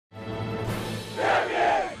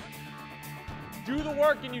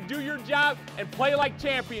work and you do your job and play like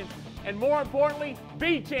champions. And more importantly,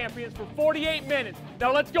 be champions for 48 minutes.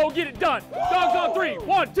 Now let's go get it done. Dogs on three.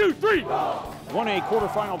 1, 2, 3. 1A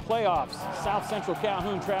quarterfinal playoffs. South Central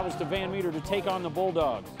Calhoun travels to Van Meter to take on the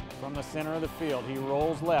Bulldogs. From the center of the field, he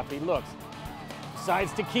rolls left, he looks,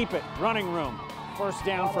 decides to keep it, running room. First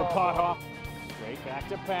down for Pothoff. Straight back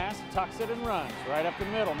to pass, tucks it and runs. Right up the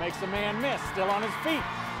middle, makes a man miss, still on his feet.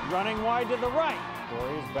 Running wide to the right.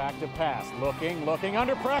 Corey is back to pass, looking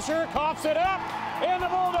under pressure, coughs it up, and the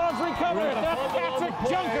Bulldogs recover it. That's Patrick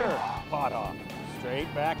Junker. Pothoff,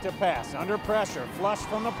 straight back to pass, under pressure, flush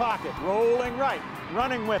from the pocket, rolling right,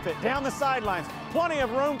 running with it, down the sidelines, plenty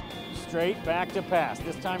of room. Straight back to pass.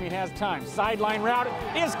 This time he has time. Sideline route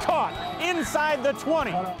is caught inside the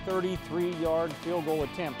 20. 33-yard field goal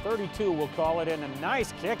attempt. 32, we'll call it, and a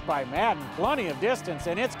nice kick by Madden. Plenty of distance,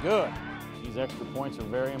 and it's good. These extra points are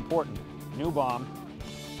very important. New bomb.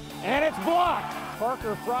 And it's blocked.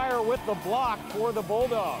 Parker Fryer with the block for the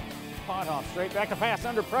Bulldogs. Pothoff straight back to pass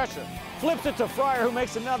under pressure. Flips it to Fryer, who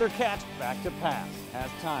makes another catch. Back to pass.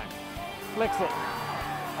 Has time. Flicks it.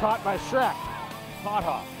 Caught by Schreck.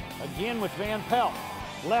 Pothoff. Again with Van Pelt.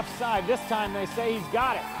 Left side, this time they say he's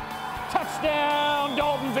got it. Touchdown,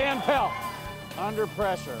 Dalton Van Pelt. Under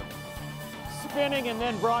pressure. Spinning and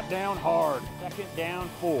then brought down hard. Second down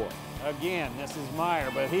 4. Again, this is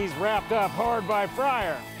Meyer, but he's wrapped up hard by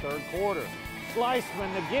Fryer. Third quarter.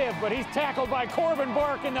 Sliceman the give, but he's tackled by Corbin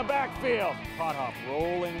Bark in the backfield. Pothoff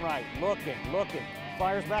rolling right, looking.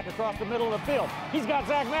 Fires back across the middle of the field. He's got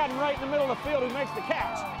Zach Madden right in the middle of the field who makes the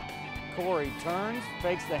catch. Corey turns,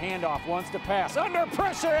 fakes the handoff, wants to pass. Under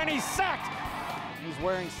pressure, and he's sacked. He's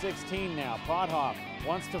wearing 16 now. Pothoff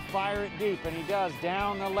wants to fire it deep, and he does.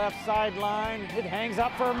 Down the left sideline. It hangs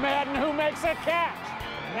up for Madden, who makes a catch.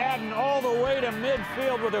 Madden all the way to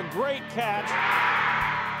midfield with a great catch.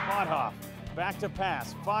 Pothoff back to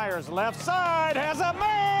pass. Fires left side, has a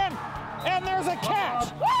man, and there's a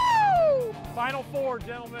catch. Woo! Final 4,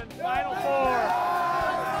 gentlemen. Final 4.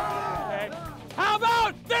 Okay. How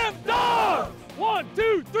about them dogs? 1,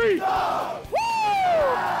 2, 3. Dogs!